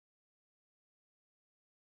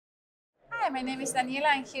my name is Daniela.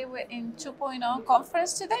 I'm here in 2.0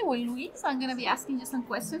 conference today with Luis. I'm going to be asking you some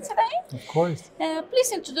questions today. Of course.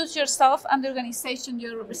 Please introduce yourself and the organization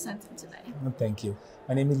you're representing today. Thank you.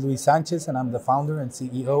 My name is Luis Sanchez, and I'm the founder and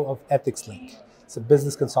CEO of Ethixlink. It's a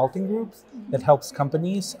business consulting group that helps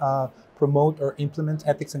companies promote or implement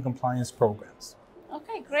ethics and compliance programs.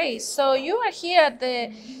 Okay, great. So you are here at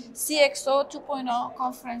the CXO 2.0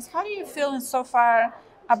 conference. How are you feeling so far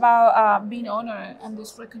about being honored and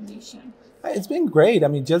this recognition? It's been great. I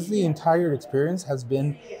mean, just the entire experience has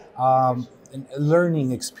been a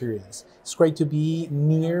learning experience. It's great to be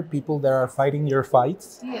near people that are fighting your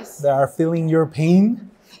fights, Yes. that are feeling your pain,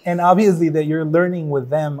 and obviously that you're learning with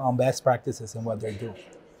them on best practices and what they're doing.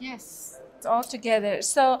 Yes, it's all together.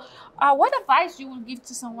 So what advice you will give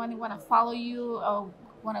to someone who want to follow you or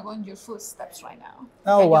want to go in your footsteps right now?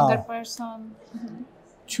 Oh, a wow. younger person? Mm-hmm.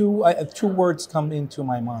 Two words come into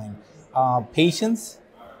my mind: patience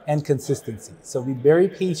and consistency. So be very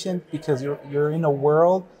patient, because you're in a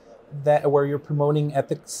world where you're promoting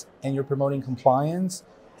ethics and you're promoting compliance,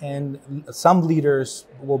 and some leaders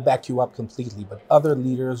will back you up completely, but other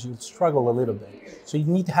leaders, you'll struggle a little bit. So you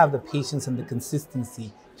need to have the patience and the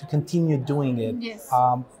consistency to continue doing it. Yes.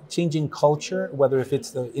 Changing culture, whether if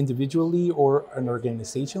it's individually or an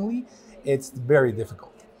organizationally, it's very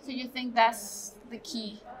difficult. So you think that's the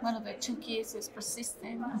key? One of the two keys is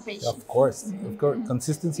persistent and patience. Of course,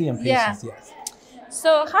 consistency and patience. Yeah. Yes.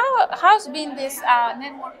 So how's been this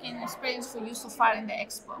networking experience for you so far in the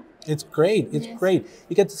expo? It's great. It's Yes. great.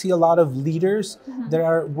 You get to see a lot of leaders that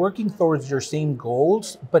are working towards your same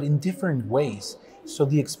goals, but in different ways. So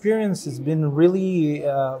the experience has been really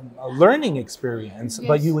a learning experience,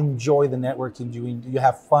 but Yes. you enjoy the networking. You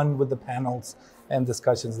have fun with the panels and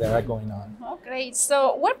discussions that are going on. Oh, great.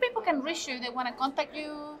 So where people can reach you? They want to contact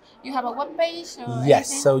you? You have a webpage? Or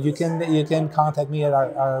Yes, anything? so you can contact me at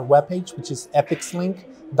our webpage, which is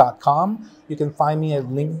ethixlink.com. You can find me at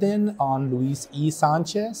LinkedIn on Luis E.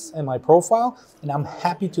 Sanchez in my profile, and I'm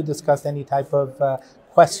happy to discuss any type of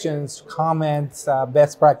questions, comments,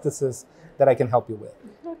 best practices that I can help you with.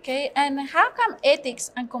 Okay, and how come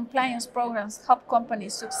ethics and compliance programs help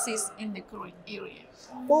companies succeed in the current area?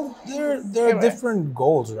 Well, there are different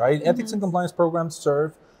goals, right? Ethics and compliance programs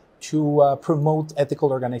serve to promote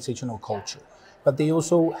ethical organizational culture, but they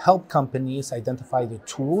also help companies identify the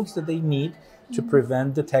tools that they need to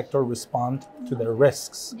prevent, detect, or respond to their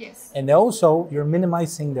risks. Yes. And also, you're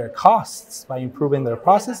minimizing their costs by improving their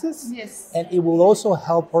processes. Yes. And it will also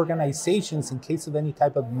help organizations in case of any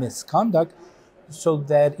type of misconduct, so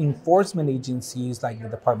that enforcement agencies like the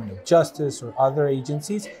Department of Justice or other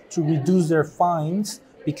agencies to reduce their fines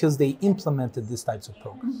because they implemented these types of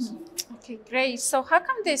programs. Okay, great. So how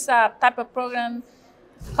come this type of program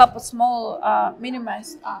help small,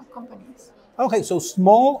 minimize companies? Okay, so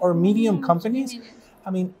small or medium companies,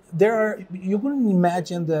 I mean, you wouldn't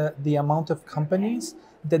imagine the amount of companies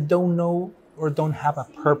that don't know or don't have a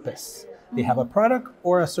purpose. They have a product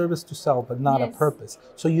or a service to sell, but not a Yes. purpose.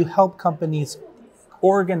 So you help companies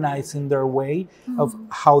organize in their way of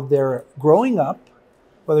how they're growing up,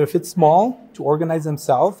 whether if it's small, to organize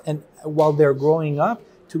themselves, and while they're growing up,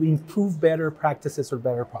 to improve better practices or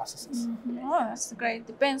better processes. Oh, that's great.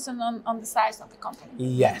 Depends on the size of the company.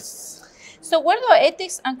 Yes. So where do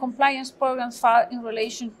ethics and compliance programs fall in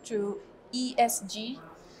relation to ESG?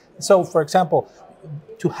 So, for example,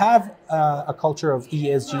 to have a culture of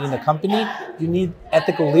ESG in a company, you need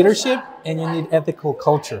ethical leadership and you need ethical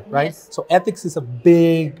culture, right? Yes. So ethics is a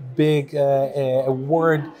big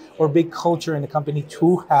word or big culture in a company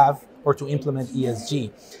to have or to implement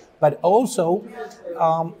ESG. But also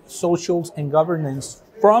socials and governance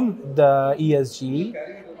from the ESG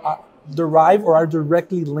derive or are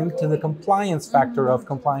directly linked to the compliance factor of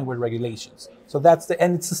complying with regulations. So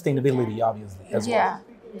and it's sustainability, obviously, as well. Yeah.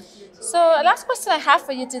 So last question I have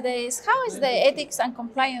for you today is, how is the ethics and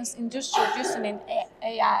compliance industry using in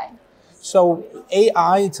AI? So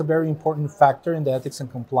AI, it's a very important factor in the ethics and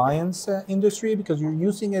compliance industry, because you're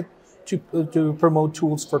using it to promote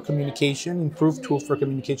tools for communication, improve tools for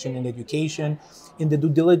communication and education. In the due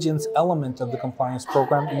diligence element of the compliance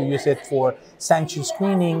program, you use it for sanction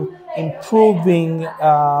screening, improving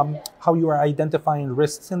how you are identifying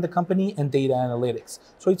risks in the company, and data analytics.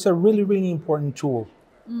 So it's a really, really important tool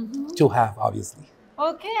to have, obviously.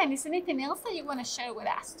 Okay, and is there anything else that you want to share with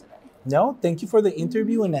us today? No, thank you for the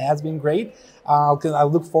interview, and it has been great. I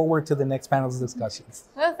look forward to the next panel's discussions.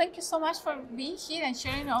 Well, thank you so much for being here and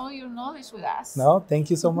sharing all your knowledge with us. No, thank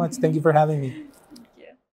you so much. Thank you for having me.